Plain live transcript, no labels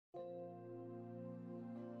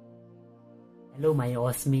Hello my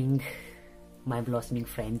blossoming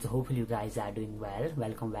friends, hopefully you guys are doing well.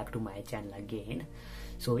 Welcome back to my channel again.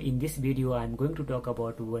 So in this video I'm going to talk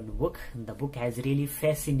about one book. The book has really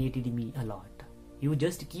fascinated me a lot. You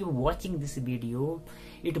just keep watching this video,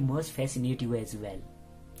 it must fascinate you as well.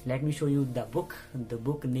 Let me show you the book. The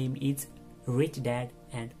book name is Rich Dad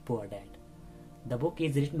and Poor Dad. The book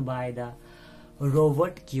is written by the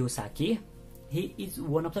Robert Kiyosaki. He is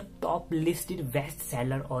one of the top listed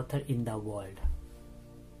bestseller author in the world.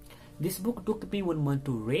 This book took me 1 month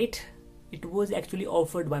to read. It was actually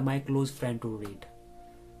offered by my close friend to read.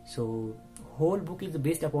 So whole book is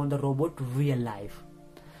based upon the robot real life.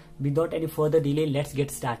 Without any further delay, let's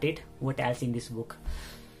get started. What else in this book?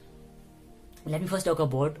 Let me first talk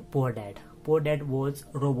about Poor Dad. Poor Dad was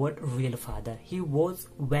robot real father. He was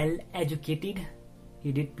well educated.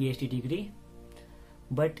 He did PhD degree.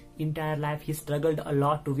 But entire life he struggled a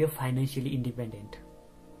lot to be financially independent.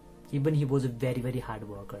 Even he was a very hard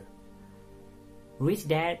worker. Rich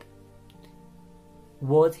Dad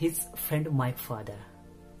was his friend Mike's father.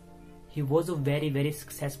 He was a very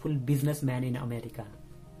successful businessman in America.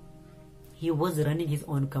 He was running his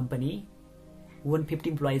own company. 150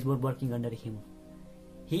 employees were working under him.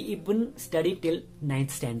 He even studied till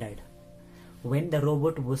 9th standard. When the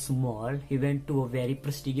robot was small, he went to a very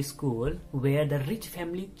prestigious school where the rich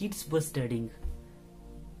family kids were studying.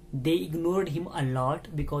 They ignored him a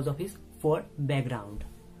lot because of his poor background.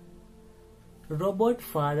 Robot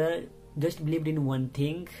father just believed in one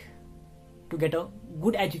thing: to get a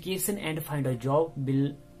good education and find a job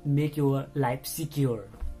will make your life secure.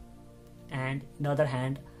 And on the other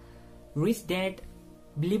hand, Rich Dad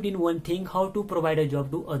believed in one thing: how to provide a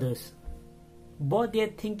job to others. Both their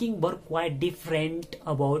thinking were quite different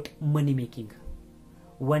about money making.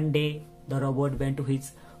 One day, the robot went to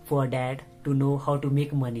his poor dad to know how to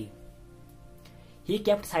make money. He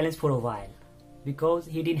kept silence for a while because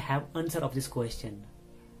he didn't have answer of this question.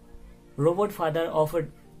 Robot father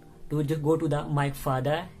offered to just go to the Mike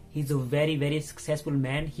father. He's a very successful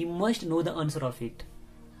man. He must know the answer of it.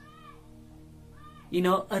 In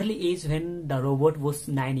an early age, when the robot was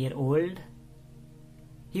 9 years old,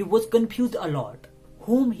 he was confused a lot.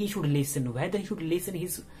 Whom he should listen, whether he should listen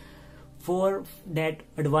his poor dad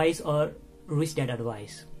advice or rich dad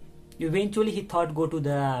advice. Eventually he thought go to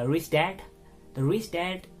the rich dad. The rich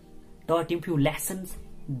dad taught him few lessons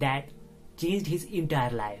that changed his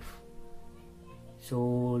entire life. So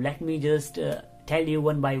let me just tell you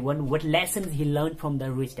one by one what lessons he learned from the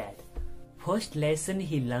rich dad. First lesson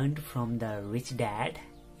he learned from the rich dad,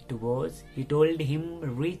 it was, he told him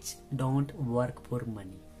rich don't work for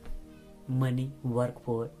money. Money work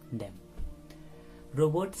for them.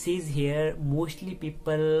 Robot says here mostly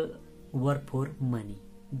people work for money.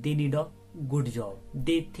 They need a good job.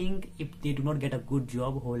 They think if they do not get a good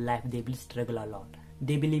job whole life they will struggle a lot.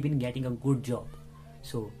 They believe in getting a good job.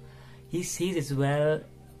 So he says as well,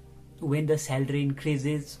 when the salary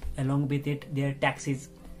increases, along with it their taxes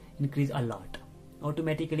increase a lot.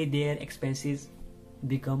 Automatically their expenses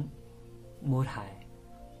become more high.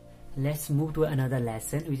 Let's move to another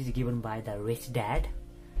lesson which is given by the rich dad.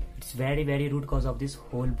 It's very root cause of this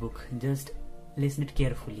whole book. Just listen it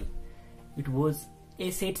carefully. It was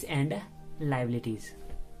assets and liabilities.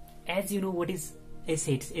 As you know what is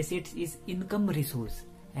assets? Assets is income resource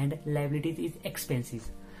and liabilities is expenses.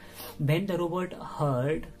 When the robot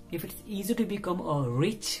heard if it's easy to become a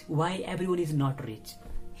rich, why everyone is not rich?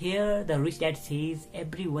 Here the rich dad says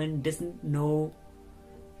everyone doesn't know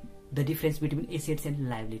the difference between assets and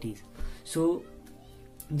liabilities. So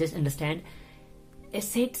just understand,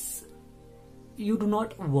 assets, you do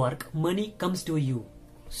not work, money comes to you.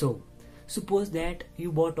 So suppose that you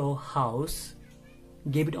bought a house,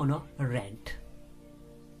 gave it on a rent.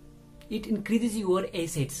 It increases your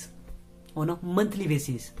assets on a monthly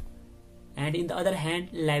basis. And in the other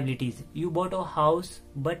hand, liabilities, you bought a house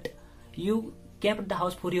but you kept the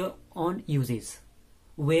house for your own uses,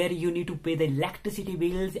 where you need to pay the electricity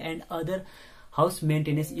bills and other house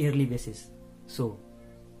maintenance yearly basis. So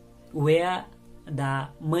where the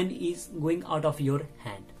money is going out of your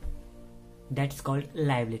hand, that's called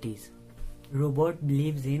liabilities. Robot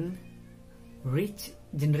believes in rich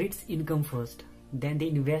generates income first, then they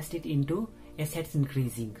invest it into assets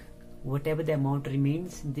increasing. Whatever the amount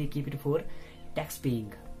remains, they keep it for tax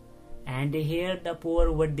paying. And here the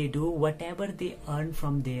poor, what they do, whatever they earn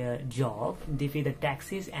from their job, they pay the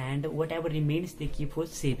taxes, and whatever remains they keep for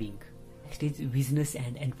saving. Next is business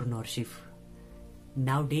and entrepreneurship.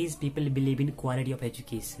 Nowadays people believe in quality of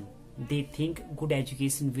education. They think good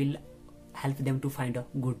education will help them to find a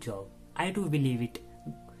good job. I do believe it.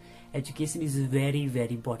 Education is very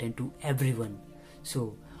important to everyone.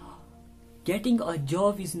 So getting a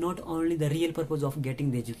job is not only the real purpose of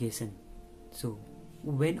getting the education. So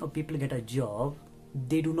when a people get a job,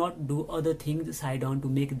 they do not do other things side on to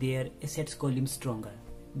make their assets column stronger.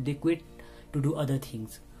 They quit to do other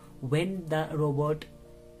things. When the Robert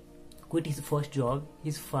quit his first job,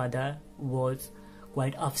 his father was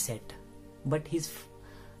quite upset, but his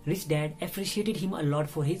rich dad appreciated him a lot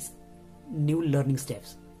for his new learning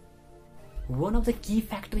steps. One of the key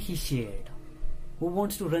factors he shared: who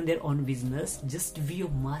wants to run their own business, just be a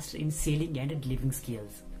master in selling and delivering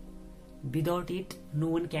skills. Without it, no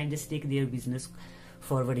one can just take their business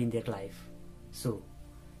forward in their life. So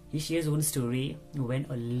he shares one story. When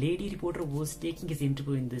a lady reporter was taking his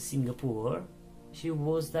interview in Singapore, she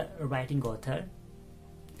was the writing author.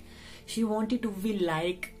 She wanted to be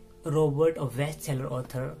like Robert, a bestseller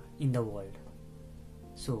author in the world.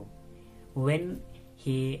 So when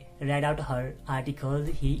he read out her articles,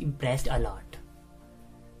 he impressed a lot.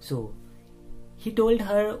 So he told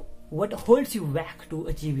her what holds you back to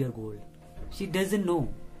achieve your goal. She doesn't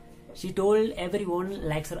know. She told everyone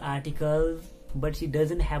likes her articles, but she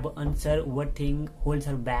doesn't have an answer what thing holds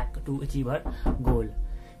her back to achieve her goal.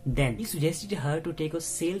 Then he suggested her to take a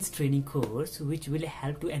sales training course which will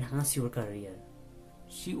help to enhance your career.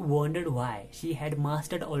 She wondered why. She had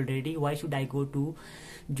mastered already. Why should I go to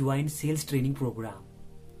join sales training program?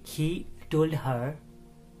 He told her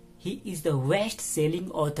he is the best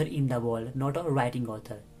selling author in the world, not a writing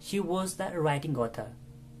author. She was the writing author.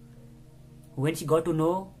 When she got to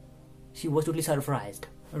know, she was totally surprised.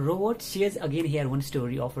 Robert shares again here one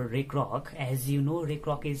story of Ray Kroc. As you know, Ray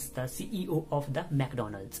Kroc is the CEO of the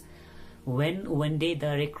McDonald's. When one day the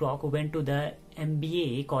Ray Kroc went to the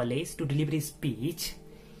MBA college to deliver his speech,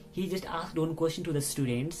 he just asked one question to the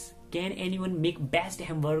students: can anyone make best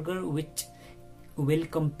hamburger which will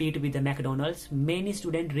compete with the McDonald's? Many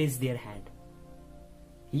students raised their hand.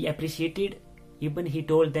 He appreciated. Even he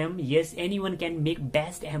told them, yes, anyone can make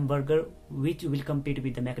best hamburger which will compete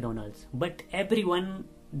with the McDonald's. But everyone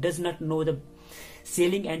does not know the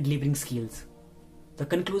selling and delivering skills. The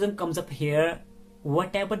conclusion comes up here: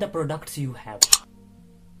 whatever the products you have,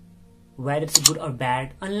 whether it's good or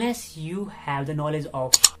bad, unless you have the knowledge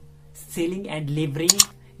of selling and delivering,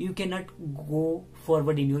 you cannot go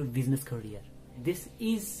forward in your business career. This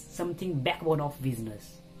is something backbone of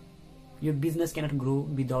business. Your business cannot grow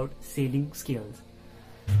without selling skills.